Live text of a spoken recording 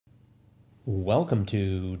Welcome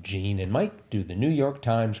to Gene and Mike do the New York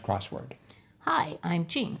Times crossword. Hi, I'm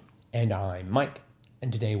Jean. And I'm Mike.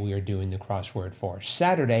 And today we are doing the crossword for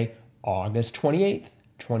Saturday, August 28th,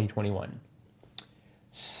 2021.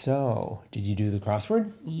 So, did you do the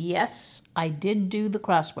crossword? Yes, I did do the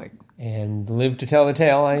crossword. And live to tell the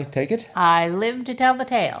tale, I take it? I lived to tell the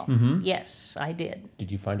tale. Mm-hmm. Yes, I did. Did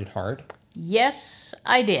you find it hard? Yes,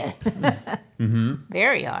 I did. Mm-hmm.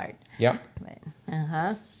 Very hard. Yep.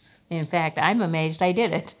 In fact, I'm amazed I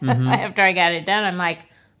did it. Mm-hmm. After I got it done, I'm like,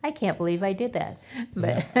 I can't believe I did that.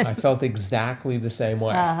 But Yeah, I felt exactly the same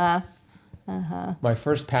way. My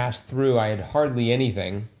first pass through, I had hardly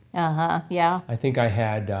anything. yeah. I think I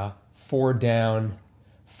had 4 down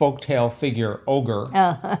folktale figure ogre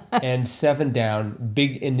and 7 down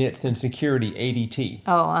big inits and security ADT.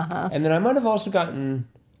 And then I might have also gotten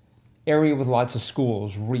area with lots of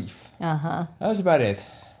schools, reef. That was about it.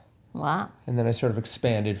 Wow. And then I sort of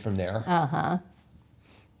expanded from there.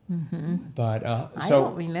 But I so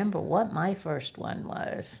don't remember what my first one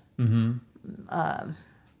was.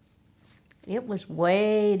 It was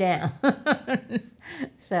way down.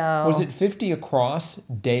 So was it 50 across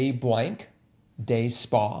day blank, day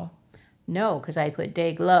spa? no, because I put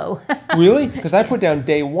day glow. Really? Because I put down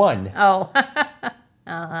day 1. Oh.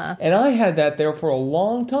 And I had that there for a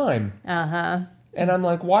long time. And I'm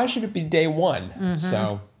like, why should it be day 1?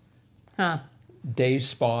 So day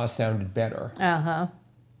spa sounded better.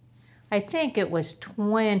 I think it was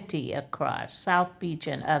 20 across South Beach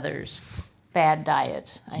and others. Fad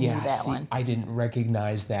diets. I knew that one. I didn't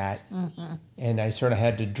recognize that. And I sort of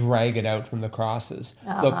had to drag it out from the crosses.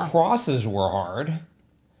 The crosses were hard.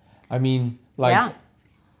 I mean,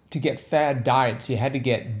 to get fad diets, you had to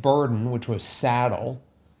get burden, which was saddle,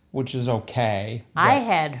 which is okay. I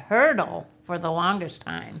had hurdle for the longest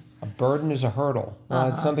time. A burden is a hurdle. Well,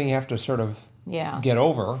 it's something you have to sort of get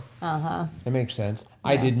over. That makes sense.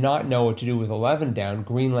 I did not know what to do with 11 down,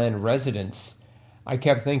 Greenland residents. I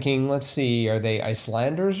kept thinking, let's see, are they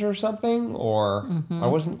Icelanders or something? Or I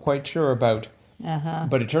wasn't quite sure about,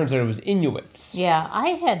 but it turns out it was Inuits. Yeah, I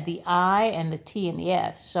had the I and the T and the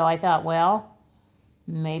S, so I thought, well,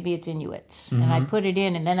 maybe it's Inuits. And I put it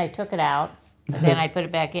in, and then I took it out, and then I put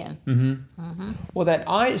it back in. Well, that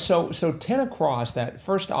I, so 10 across, that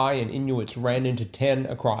first I in Inuits ran into 10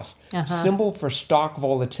 across. Symbol for stock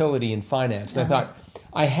volatility in finance. And I thought,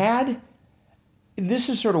 this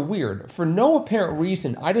is sort of weird. For no apparent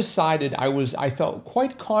reason, I decided I felt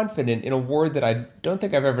quite confident in a word that I don't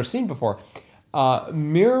think I've ever seen before.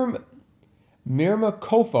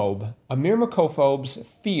 Myrmecophobe, a myrmecophobe's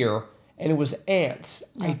fear, and it was ants.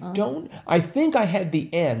 I think I had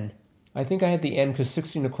the N. I think I had the N because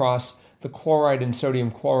 16 across, the chloride and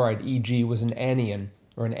sodium chloride, e.g., was an anion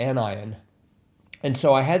or an anion. And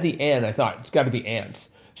so I had the N. I thought, it's got to be ants.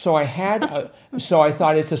 So I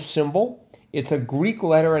thought it's a symbol. It's a Greek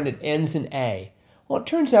letter and it ends in A. Well, it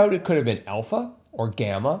turns out it could have been alpha or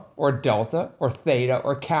gamma or delta or theta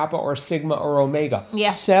or kappa or sigma or omega.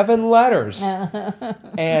 Yeah. 7 letters.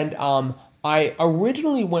 And I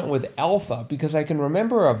originally went with alpha because I can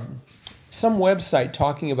remember some website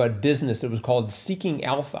talking about business that was called Seeking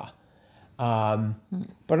Alpha. But on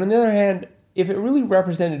the other hand, if it really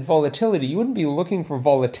represented volatility, you wouldn't be looking for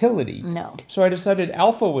volatility. No. So I decided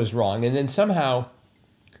alpha was wrong, and then somehow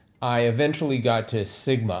I eventually got to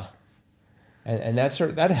sigma, and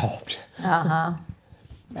that helped. Yeah,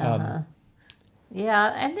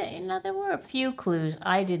 and there were a few clues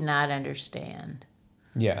I did not understand.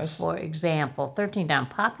 Yes. For example, 13 down,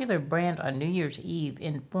 popular brand on New Year's Eve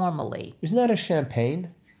informally. Isn't that a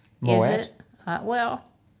champagne? Moet? Is it? Well,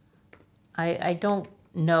 I don't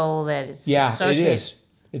know that it's Yeah, associated. it is.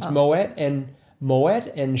 It's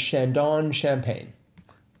Moet and Chandon champagne.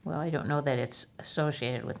 Well, I don't know that it's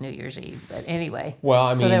associated with New Year's Eve, but anyway. Well,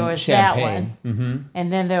 I mean, so there was champagne. That one.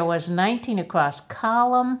 And then there was 19 across,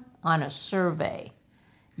 column on a survey.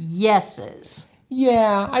 Yeses.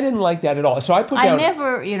 Yeah, I didn't like that at all. So I put down... I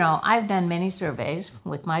never, I've done many surveys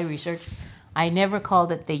with my research. I never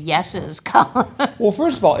called it the yeses column. Well,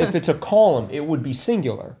 first of all, if it's a column, it would be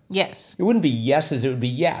singular. Yes. It wouldn't be yeses, it would be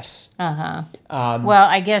yes. Well,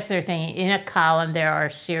 I guess they're thinking in a column there are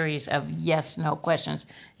a series of yes/no questions,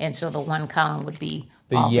 and so the one column would be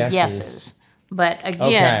all the yeses. But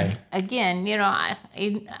again,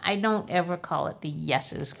 I don't ever call it the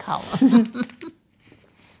yeses column.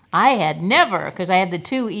 I had never, because I had the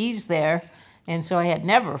 2 E's there, and so I had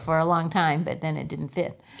never for a long time, but then it didn't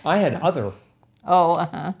fit. I had other.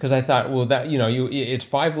 Because I thought, well, that it's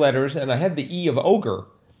 5 letters, and I had the E of ogre,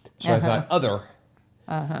 so I thought other.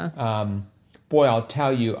 boy, I'll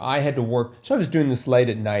tell you, I had to work. So I was doing this late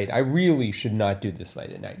at night. I really should not do this late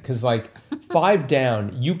at night because, like, 5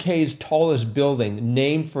 Down, UK's tallest building,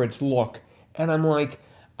 named for its look, and I'm like,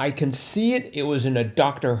 I can see it. It was in a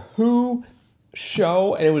Doctor Who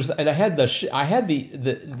show, and it was, and I had the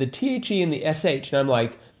THE and the SH, and I'm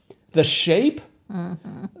like, the shape,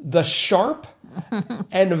 the sharp,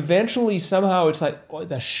 and eventually somehow it's like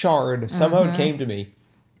the shard. Somehow it came to me.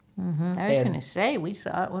 I was going to say, we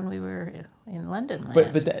saw it when we were in London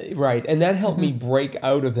last. But right, and that helped me break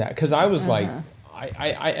out of that because I was like,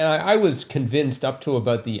 I was convinced up to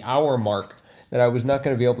about the hour mark that I was not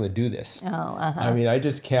going to be able to do this. I mean, I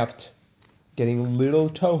just kept getting little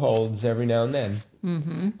toeholds every now and then.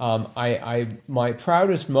 My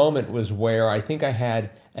proudest moment was where I think I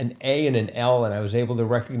had an A and an L, and I was able to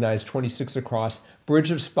recognize 26 across.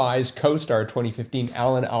 Bridge of Spies co-star 2015,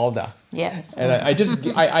 Alan Alda. Yes. And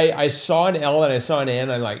I saw an L and I saw an N.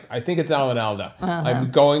 I'm like, I think it's Alan Alda.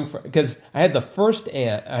 I'm going for, because I had the first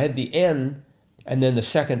N, I had the N, and then the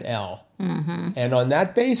second L. And on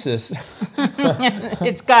that basis,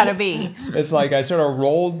 it's got to be. It's like I sort of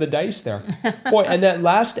rolled the dice there. Boy, and that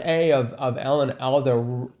last A of Alan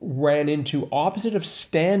Alda ran into opposite of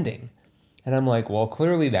standing. And I'm like, well,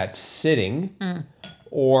 clearly that's sitting.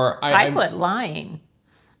 Or I put lying.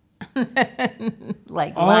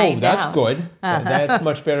 Like oh, lying that's down. Good. That's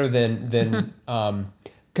much better than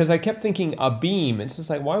because I kept thinking a beam. It's just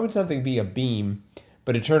like, why would something be a beam?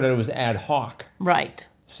 But it turned out it was ad hoc. Right.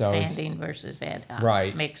 So standing versus ad hoc.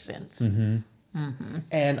 Right. Makes sense. And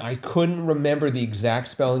I couldn't remember the exact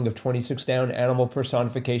spelling of 26 Down, animal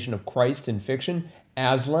personification of Christ in fiction.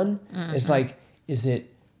 Aslan. It's like, is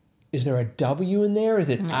there a W in there? Is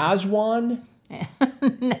it Aswan?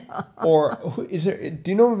 No. Or is there?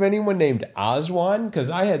 Do you know of anyone named Aswan? Because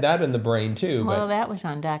I had that in the brain too. Well, but that was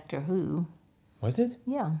on Doctor Who. Was it?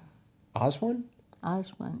 Yeah. Aswan?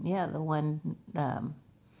 Aswan. Yeah, the one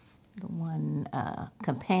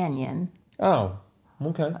companion. Oh,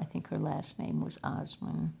 okay. I think her last name was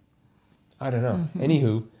Osman. I don't know.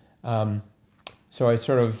 Anywho, so I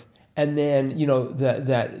sort of, and then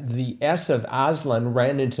the S of Aslan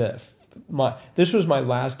ran into this was my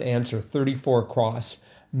last answer, 34 across.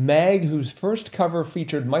 Mag, whose first cover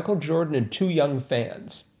featured Michael Jordan and 2 young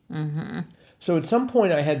fans. So at some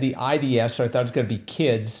point I had the IDS, so I thought it was going to be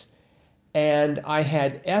kids, and I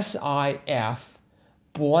had SIF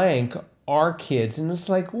blank R kids, and it's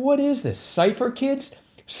like, what is this? Cipher kids?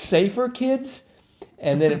 Safer kids?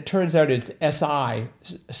 And then it turns out it's SI.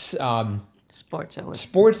 Sports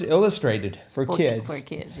Illustrated for kids. For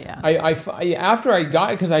kids, yeah. I after I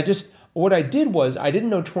got it, because what I did was, I didn't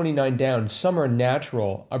know 29 Down, Summer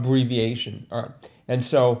Natural abbreviation. And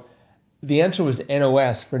so the answer was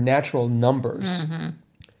NOS for natural numbers.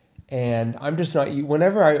 And I'm just not,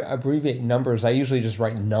 whenever I abbreviate numbers, I usually just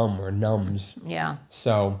write num or nums. Yeah.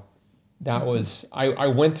 So that was, I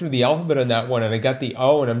went through the alphabet on that one and I got the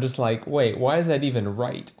O and I'm just like, wait, why is that even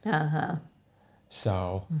right?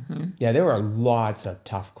 So, yeah, there were lots of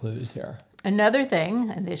tough clues here. Another thing,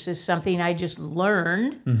 and this is something I just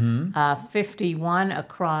learned, 51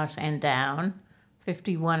 across and down.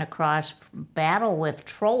 51 across, battle with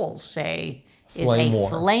trolls, say, is a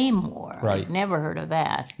flame war. Right. I've never heard of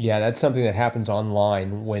that. Yeah, that's something that happens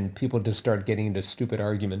online when people just start getting into stupid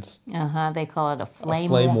arguments. They call it a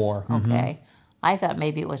flame war. Okay. I thought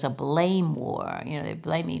maybe it was a blame war. They're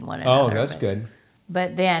blaming one another. Oh, that's good.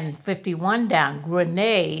 But then 51 down,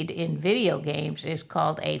 grenade in video games is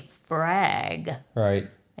called a frag. Right.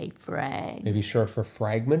 A frag. Maybe short for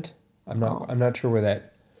fragment. I'm not sure where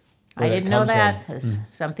that. I didn't know that. It's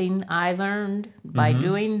something I learned by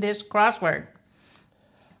doing this crossword.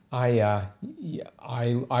 I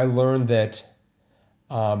learned that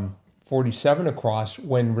 47 across,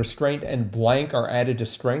 when restraint and blank are added to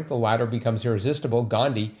strength, the latter becomes irresistible.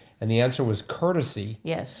 Gandhi. And the answer was courtesy.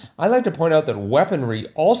 Yes. I'd like to point out that weaponry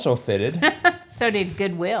also fitted. So did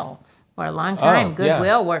goodwill. For a long time,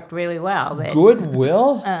 goodwill worked really well. But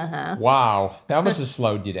goodwill? Wow. That must have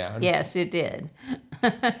slowed you down. Yes, it did.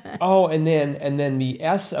 And then the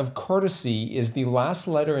S of courtesy is the last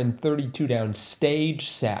letter in 32 down,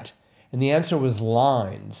 stage set. And the answer was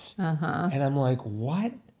lines. And I'm like,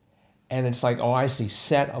 what? And it's like, oh, I see,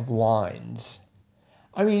 set of lines.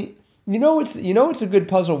 I mean, it's a good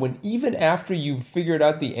puzzle when even after you've figured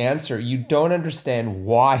out the answer, you don't understand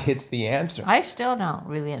why it's the answer. I still don't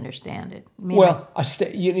really understand it. You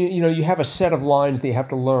have a set of lines that you have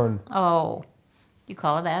to learn. Oh, you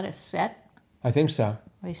call that a set? I think so. I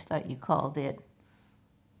always thought you called it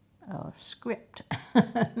a script.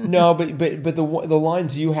 No, but the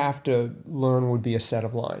lines you have to learn would be a set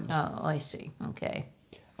of lines. Oh, I see. Okay.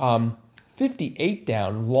 58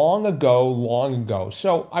 down long ago.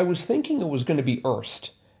 So I was thinking it was going to be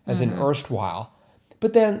erst, as in erstwhile.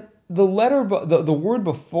 But then the word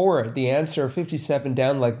before it, the answer 57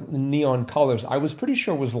 down, like neon colors, I was pretty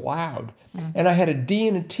sure was loud. And I had a D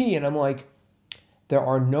and a T, and I'm like, there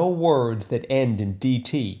are no words that end in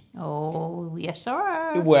DT. Oh, yes, there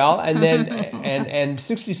are. Well, and then and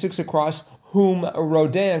 66 across, whom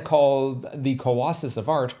Rodin called the Colossus of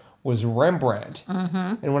art, was Rembrandt.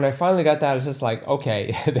 And when I finally got that, I was just like,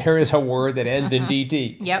 okay, there is a word that ends in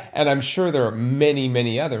DT. Yep. And I'm sure there are many,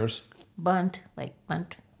 many others. Bunt, like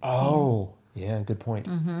bunt. Oh, yeah, good point.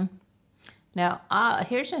 Now,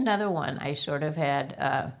 here's another one I sort of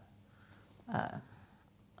had to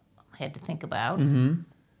think about.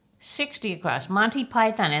 60 across, Monty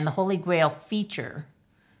Python and the Holy Grail feature,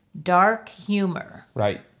 dark humor.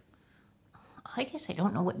 Right. I guess I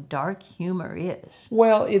don't know what dark humor is.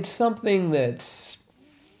 Well, it's something that's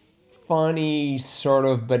funny, sort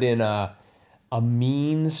of, but in a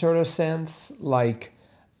mean sort of sense. Like,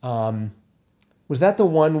 was that the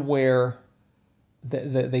one where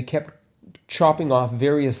they kept chopping off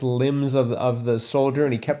various limbs of the soldier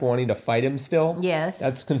and he kept wanting to fight him still? Yes.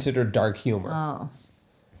 That's considered dark humor. Oh,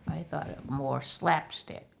 I thought it more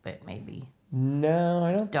slapstick, but maybe. No,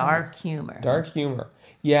 I don't. Dark humor. Dark humor.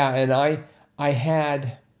 Yeah, and I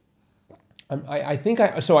had, I think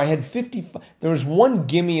I had 50, there was one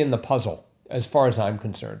gimme in the puzzle, as far as I'm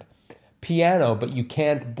concerned. Piano, but you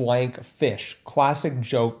can't blank fish. Classic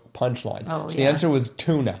joke punchline. Oh, so the answer was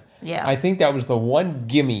tuna. Yeah. I think that was the one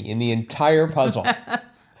gimme in the entire puzzle.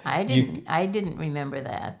 I didn't remember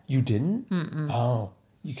that. You didn't? Oh.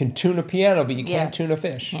 You can tune a piano, but you can't tune a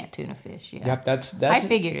fish. Can't tune a fish, yeah. Yep, that's I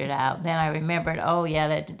figured it out. Then I remembered,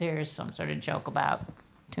 that there's some sort of joke about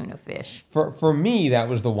tuna fish. For me, that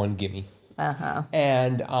was the one gimme.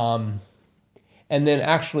 And then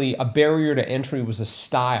actually a barrier to entry was a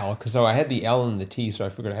style, because I had the L and the T, so I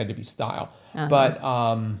figured it had to be style. But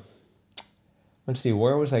let's see,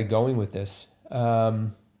 where was I going with this?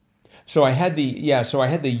 So I had the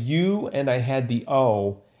U and I had the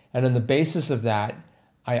O, and on the basis of that,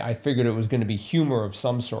 I figured it was going to be humor of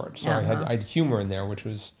some sort. So I had humor in there, which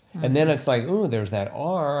was. And then it's like, ooh, there's that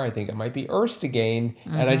R. I think it might be erst again.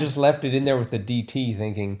 And I just left it in there with the DT,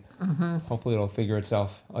 thinking, hopefully it'll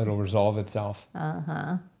it'll resolve itself.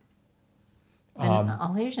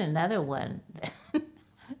 Here's another one. There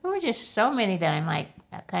were just so many that I'm like,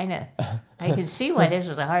 I can see why this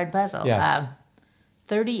was a hard puzzle. Yes.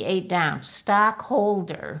 38 down,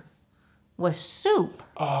 stockholder was soup.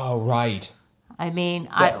 Oh, right. I mean,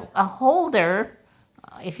 a holder,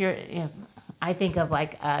 if I think of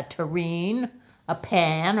like a tureen, a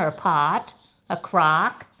pan or a pot, a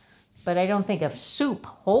crock, but I don't think of soup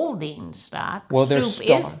holding stock. Well, there's soup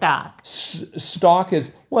is stock. Stock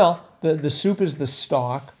is, the soup is the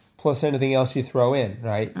stock plus anything else you throw in,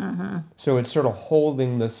 right? So it's sort of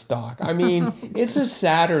holding the stock. I mean, it's a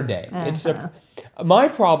Saturday. My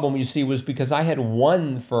problem, you see, was because I had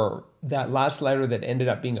one for that last letter that ended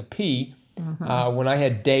up being a P. When I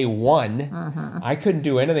had day one, I couldn't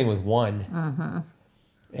do anything with one.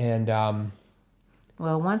 And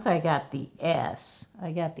well, once I got the S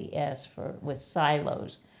with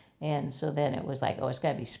silos, and so then it was like, it's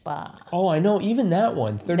got to be spa. Oh, I know, even that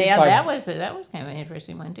one, 35. Yeah, that was kind of an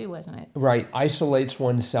interesting one too, wasn't it? Right, isolates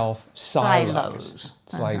oneself, silos.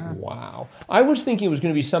 It's like, wow. I was thinking it was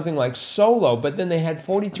going to be something like solo, but then they had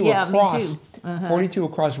 42 across. Me too. 42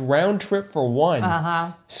 across, round trip for one.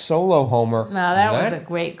 Solo Homer. No, that was a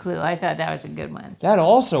great clue. I thought that was a good one. That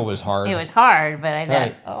also was hard. It was hard, but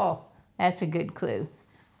I thought, that's a good clue.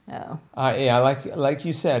 Oh. Yeah, like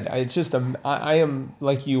you said, it's just I am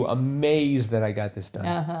like you, amazed that I got this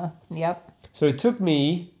done. Yep. So it took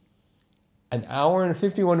me an hour and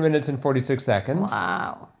 51 minutes and 46 seconds.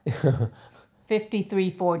 Wow.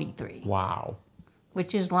 53:43. Wow.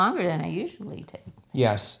 Which is longer than I usually take.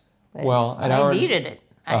 Yes. But I needed it.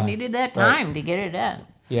 I needed that time to get it done.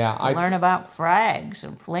 Yeah. I learn about frags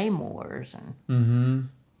and flame wars and.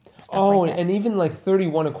 And even like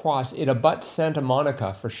 31 across, it abuts Santa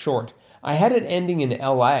Monica for short. I had it ending in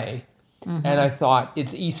L.A., and I thought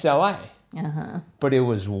it's East L.A., but it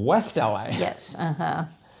was West L.A. Yes,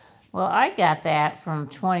 Well, I got that from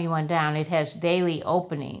 21 down. It has daily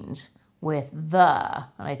openings with the,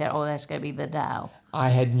 and I thought, that's got to be the Dow. I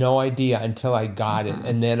had no idea until I got it,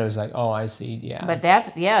 and then I was like, I see, yeah. But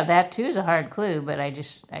that too is a hard clue, but I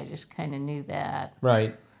just kind of knew that.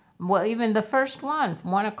 Right. Well, even the first one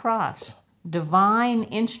across, divine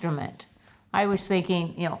instrument. I was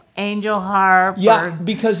thinking, angel harp. Yeah,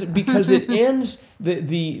 because it ends,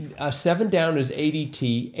 the 7 down is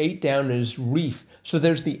ADT, 8 down is reef. So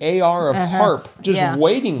there's the AR of Harp just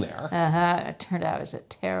waiting there. It turned out it was a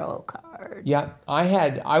tarot card. Yeah,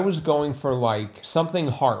 I was going for like something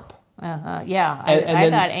Harp. Yeah, I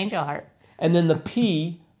thought Angel Harp. And then the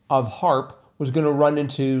P of Harp was going to run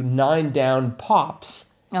into 9 down Pops.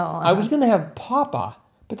 I was going to have Papa,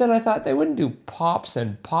 but then I thought they wouldn't do Pops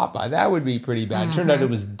and Papa. That would be pretty bad. It turned out it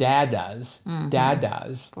was Dadas.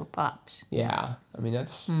 Dadas. For Pops. Yeah. I mean,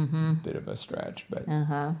 that's a bit of a stretch, but...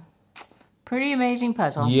 Pretty amazing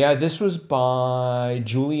puzzle. Yeah, this was by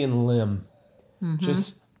Julian Lim.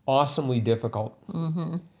 Just awesomely difficult.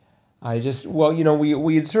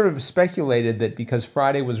 We had sort of speculated that because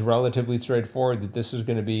Friday was relatively straightforward that this was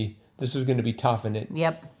going to be tough, and it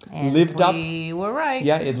and lived up. We were right.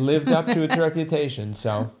 Yeah, it lived up to its reputation.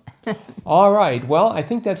 So, all right. Well, I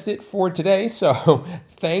think that's it for today. So,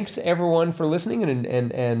 thanks everyone for listening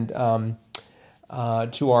and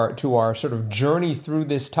to our sort of journey through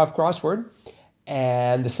this tough crossword.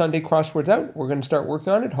 And the Sunday crossword's out. We're going to start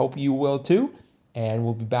working on it. Hope you will too. And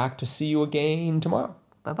we'll be back to see you again tomorrow.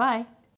 Bye-bye.